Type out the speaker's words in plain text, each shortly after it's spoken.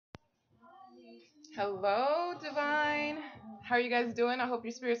Hello, Divine. How are you guys doing? I hope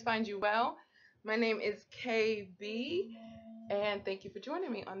your spirits find you well. My name is KB, and thank you for joining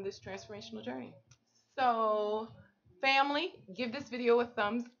me on this transformational journey. So, family, give this video a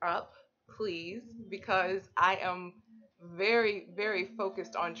thumbs up, please, because I am very, very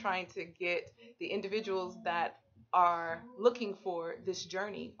focused on trying to get the individuals that are looking for this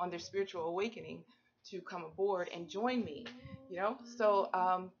journey on their spiritual awakening to come aboard and join me.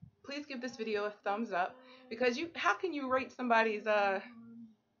 Please give this video a thumbs up because how can you rate somebody's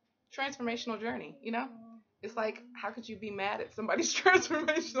transformational journey? It's like, how could you be mad at somebody's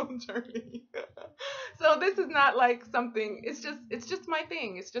transformational journey? So this is not like something. It's just my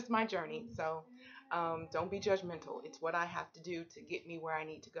thing. It's just my journey. So don't be judgmental. It's what I have to do to get me where I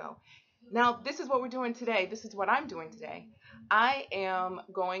need to go. Now, this is what we're doing today. This is what I'm doing today. I am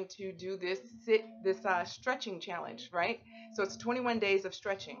going to do this stretching challenge, right? So it's 21 days of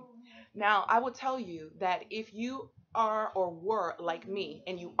stretching. Now, I will tell you that if you are or were like me,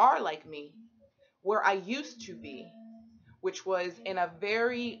 and you are like me, where I used to be, which was in a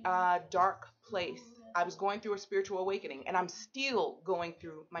very dark place. I was going through a spiritual awakening, and I'm still going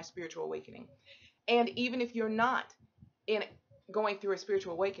through my spiritual awakening. And even if you're not in going through a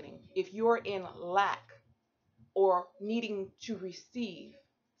spiritual awakening, if you're in lack or needing to receive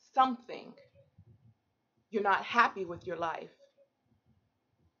something, you're not happy with your life,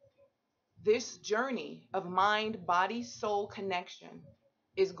 this journey of mind, body, soul connection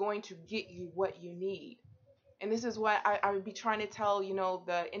is going to get you what you need. And this is what I would be trying to tell,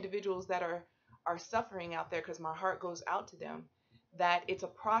 the individuals that are suffering out there, because my heart goes out to them, that it's a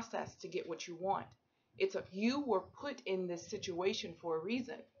process to get what you want. You were put in this situation for a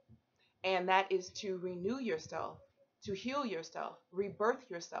reason, and that is to renew yourself, to heal yourself, rebirth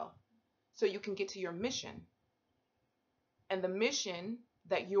yourself, so you can get to your mission. And the mission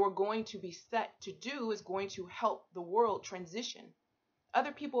that you're going to be set to do is going to help the world transition.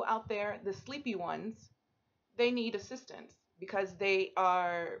 Other people out there, the sleepy ones, they need assistance because they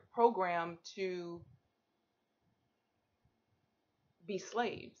are programmed to be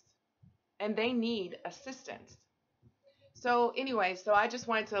slaves, and they need assistance. So anyway, so I just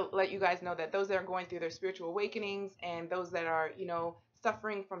wanted to let you guys know that those that are going through their spiritual awakenings, and those that are,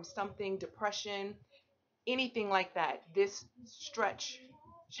 suffering from something, depression, anything like that, this stretch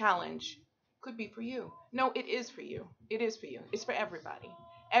challenge could be for you. No, it is for you. It is for you. It's for everybody.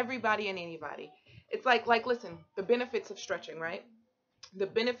 Everybody and anybody. It's like listen, the benefits of stretching, right? The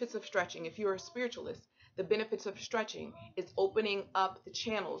benefits of stretching, if you're a spiritualist, the benefits of stretching is opening up the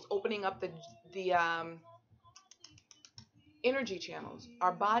channels, opening up the energy channels.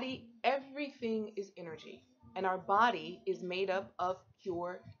 Our body, everything is energy, and our body is made up of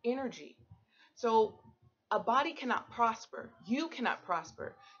pure energy. So a body cannot prosper. You cannot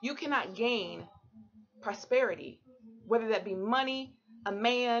prosper. You cannot gain prosperity, whether that be money, a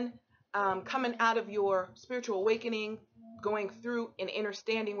man, coming out of your spiritual awakening, going through and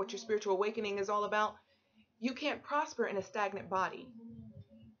understanding what your spiritual awakening is all about. You can't prosper in a stagnant body.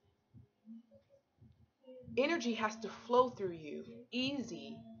 Energy has to flow through you,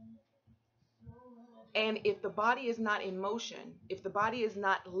 easy. And if the body is not in motion, if the body is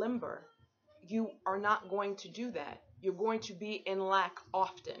not limber, you are not going to do that. You're going to be in lack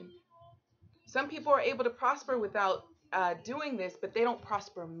often. Some people are able to prosper without doing this, but they don't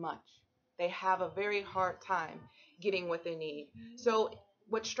prosper much. They have a very hard time getting what they need. So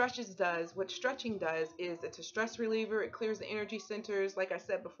what stretching does is it's a stress reliever. It clears the energy centers. Like I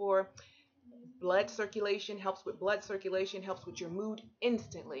said before, blood circulation, helps with your mood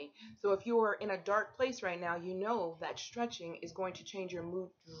instantly. So if you're in a dark place right now, you know that stretching is going to change your mood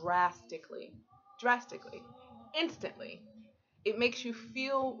drastically, instantly. It makes you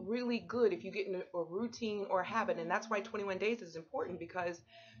feel really good if you get in a routine or a habit. And that's why 21 days is important, because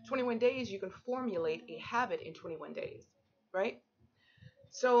 21 days, you can formulate a habit in 21 days, right?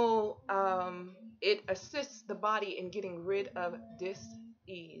 So it assists the body in getting rid of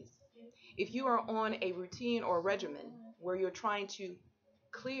dis-ease. If you are on a routine or a regimen where you're trying to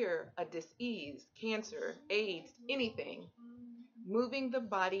clear a dis-ease, cancer, AIDS, anything, moving the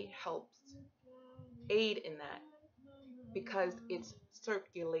body helps aid in that, because it's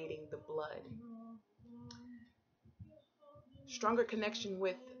circulating the blood. Stronger connection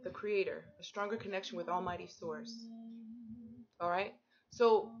with the Creator, a stronger connection with Almighty Source. All right?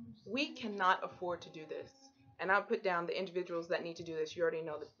 So we cannot afford to do this. And I'll put down the individuals that need to do this. You already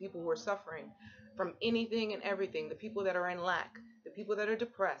know the people who are suffering from anything and everything, the people that are in lack, the people that are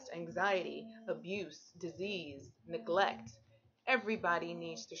depressed, anxiety, abuse, disease, neglect. Everybody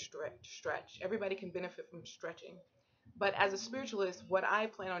needs to stretch. Everybody can benefit from stretching. But as a spiritualist, what I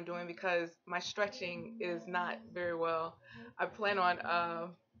plan on doing, because my stretching is not very well, I plan on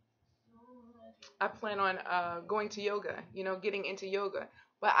going to yoga, getting into yoga.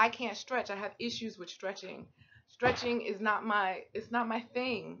 But I can't stretch. I have issues with stretching. Stretching is not my it's not my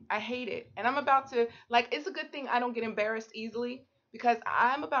thing. I hate it. And I'm about to, like, it's a good thing I don't get embarrassed easily, because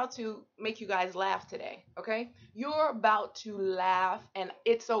I'm about to make you guys laugh today, okay? You're about to laugh, and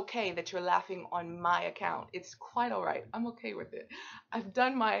it's okay that you're laughing on my account. It's quite all right. I'm okay with it. I've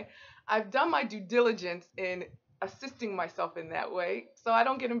done my I've done my due diligence in assisting myself in that way, so I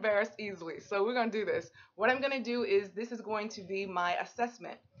don't get embarrassed easily. So we're going to do this. What I'm going to do is, this is going to be my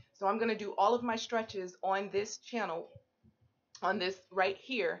assessment. So I'm going to do all of my stretches on this channel, on this right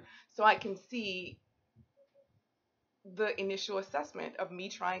here, so I can see the initial assessment of me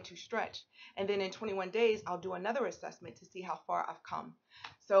trying to stretch. And then in 21 days, I'll do another assessment to see how far I've come.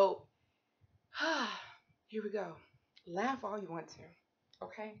 So here we go. Laugh all you want to,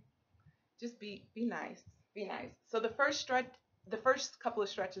 okay? Just be nice. Be nice. So the first couple of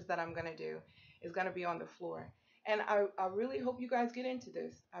stretches that I'm gonna do is gonna be on the floor. And I really hope you guys get into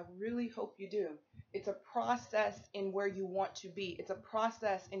this. I really hope you do. It's a process in where you want to be. It's a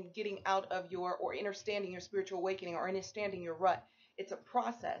process in getting out of your, or understanding your spiritual awakening, or understanding your rut. It's a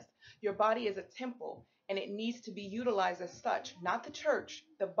process. Your body is a temple, and it needs to be utilized as such. Not the church.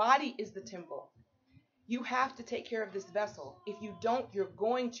 The body is the temple. You have to take care of this vessel. If you don't, you're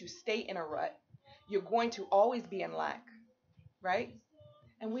going to stay in a rut. You're going to always be in lack, right?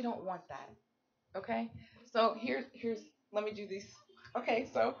 And we don't want that. Okay? So here's let me do these. Okay,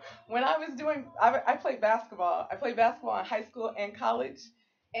 so when I was doing I played basketball. I played basketball in high school and college,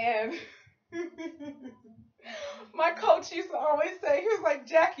 and my coach used to always say, he was like,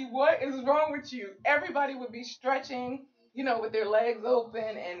 "Jackie, what is wrong with you?" Everybody would be stretching, with their legs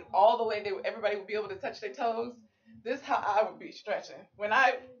open, and all the way everybody would be able to touch their toes. This is how I would be stretching. When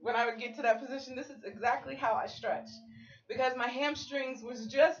I would get to that position, this is exactly how I stretch. Because my hamstrings was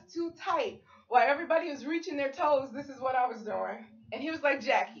just too tight. While everybody was reaching their toes, this is what I was doing. And he was like,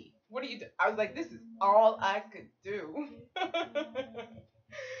 "Jackie, what do you do?" I was like, "This is all I could do."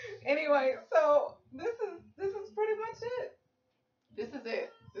 Anyway, so this is pretty much it. This is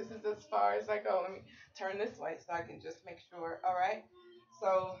it. This is as far as I go. Let me turn this way so I can just make sure. All right.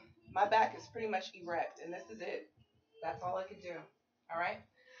 So my back is pretty much erect, and this is it. That's all I could do. All right.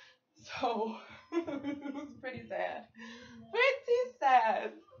 So it was pretty sad. Pretty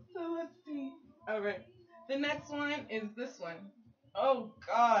sad. So let's see. All right. The next one is this one. Oh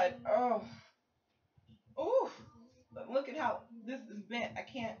God. Oh. Ooh. But look at how this is bent. I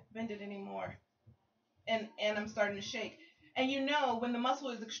can't bend it anymore. And I'm starting to shake. And when the muscle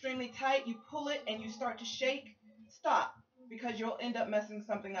is extremely tight, you pull it and you start to shake, stop, because you'll end up messing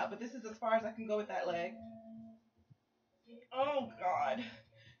something up. But this is as far as I can go with that leg. Oh God.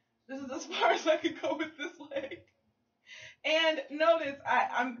 This is as far as I could go with this leg. And notice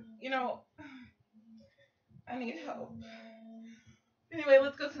I need help. Anyway,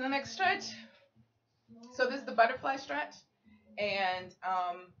 let's go to the next stretch. So this is the butterfly stretch, and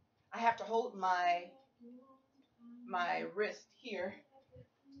I have to hold my wrist here,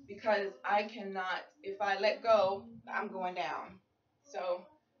 because I cannot, if I let go, I'm going down. So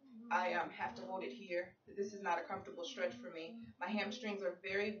I have to hold it here. This is not a comfortable stretch for me. My hamstrings are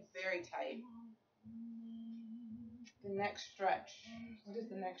very, very tight. The next stretch. What is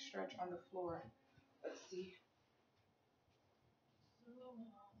the next stretch on the floor? Let's see.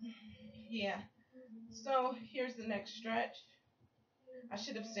 Yeah. So here's the next stretch. I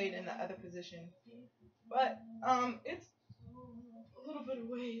should have stayed in the other position, but it's a little bit of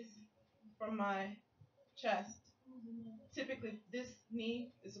ways from my chest. Typically, this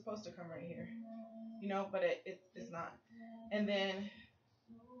knee is supposed to come right here, but it's not. And then,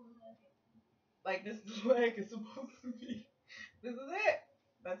 like, this leg is supposed to be. This is it.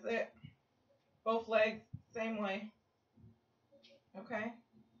 That's it. Both legs, same way. Okay.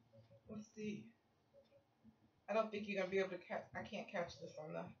 Let's see. I don't think you're gonna be able to catch. I can't catch this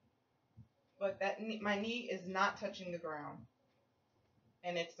on the. But my knee is not touching the ground,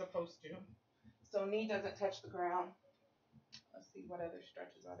 and it's supposed to. So knee doesn't touch the ground. Let's see, what other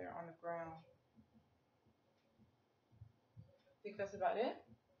stretches are there on the ground. I think that's about it.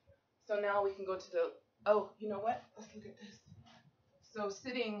 So now we can go to the. Oh, you know what? Let's look at this. So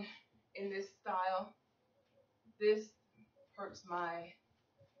sitting in this style, this hurts my.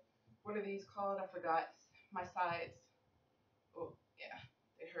 What are these called? I forgot. My sides. Oh yeah,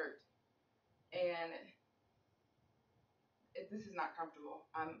 they hurt. And this is not comfortable.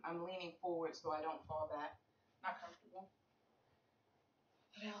 I'm leaning forward so I don't fall back. Not comfortable.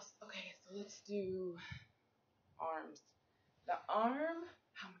 What else? Okay, so let's do arms. the arm.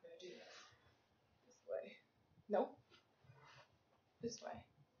 How am I going to do this? This way. Nope. This way.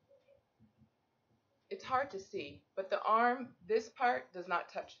 It's hard to see, but the arm, this part does not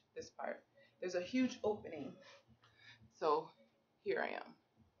touch this part. There's a huge opening. So here I am.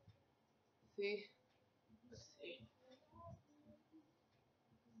 See? Let's see.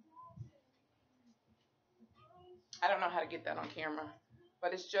 I don't know how to get that on camera,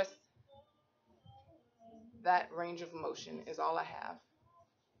 but it's just that range of motion is all I have.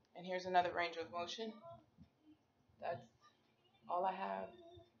 And here's another range of motion. That's all I have.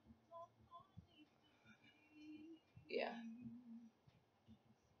 Yeah.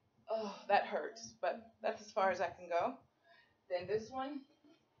 Oh, that hurts, but that's as far as I can go. Then this one.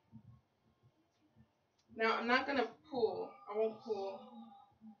 Now I'm not gonna pull. I won't pull,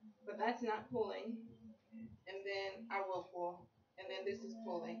 but that's not pulling. And then I will pull, and then this is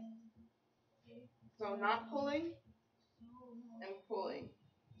pulling. So not pulling and pulling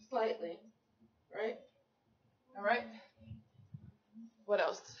slightly, right? All right. What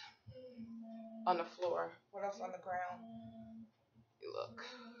else? On the floor. What else on the ground? You look.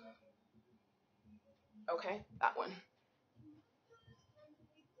 Okay, that one.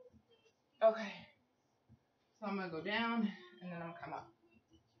 Okay. So I'm gonna go down and then I'm gonna come up.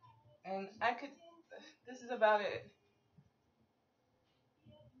 And I could, this is about it.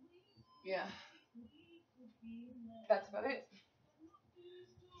 Yeah. That's about it.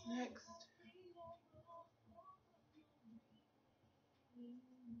 Next.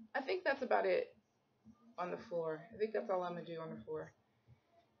 I think that's about it on the floor. I think that's all I'm gonna do on the floor.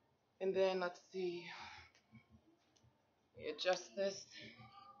 And then let's see. Adjust this.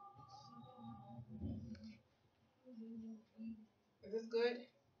 Is this good?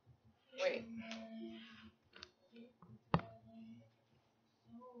 Wait.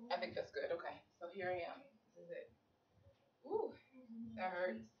 I think that's good. Okay. So here I am. This is it. Ooh, that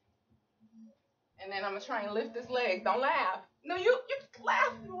hurts. And then I'm gonna try and lift this leg. Don't laugh. No, you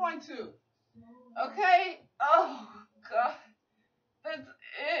laugh if you want to. Okay. Oh God. That's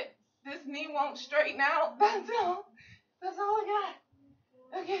it. This knee won't straighten out. That's all. That's all I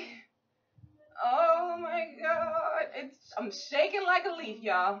got. Okay. Oh my God. I'm shaking like a leaf,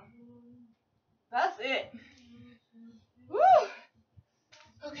 y'all. That's it. Woo.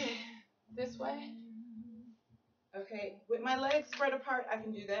 Okay. This way. Okay. With my legs spread apart, I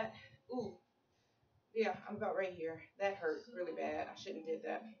can do that. Ooh. Yeah, I'm about right here. That hurt really bad. I shouldn't have did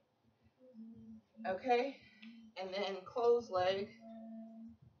that. Okay. And then closed leg.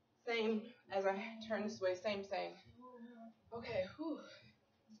 Same as I turn this way. Same. Okay. Whew.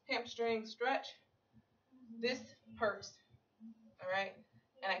 Hamstring stretch. This hurts. All right.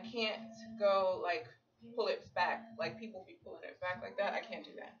 And I can't go like pull it back like people be pulling it back like that. I can't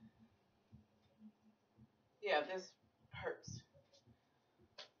do that. Yeah, this hurts.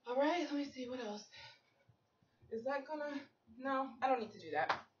 All right. Let me see what else. Is that gonna? No, I don't need to do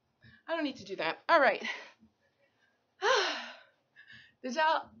that. I don't need to do that. All right. Did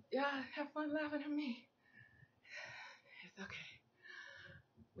y'all have fun laughing at me? It's okay.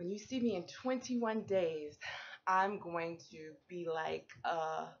 When you see me in 21 days, I'm going to be like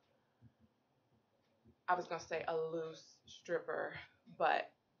I was gonna say a loose stripper, but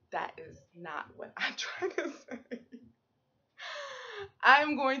that is not what I'm trying to say.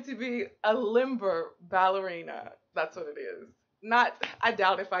 I'm going to be a limber ballerina. That's what it is. Not, I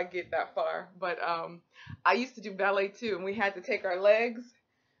doubt if I get that far, but I used to do ballet too, and we had to take our legs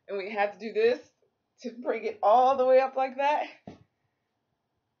and we had to do this to bring it all the way up like that.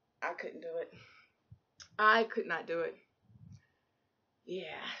 I couldn't do it. I could not do it.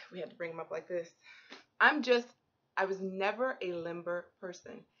 Yeah, we had to bring them up like this. I was never a limber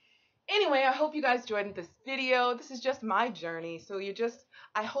person. Anyway, I hope you guys enjoyed this video. This is just my journey. So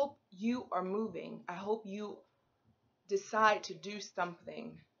I hope you are moving. I hope you decide to do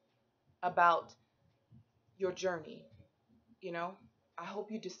something about your journey. You know, I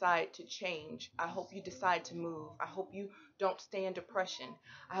hope you decide to change. I hope you decide to move. I hope you don't stay in depression.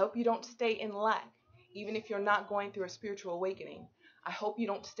 I hope you don't stay in lack, even if you're not going through a spiritual awakening. I hope you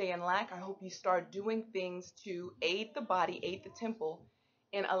don't stay in lack. I hope you start doing things to aid the body, aid the temple,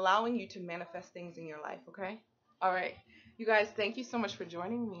 and allowing you to manifest things in your life, okay? All right. You guys, thank you so much for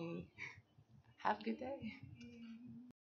joining me. Have a good day.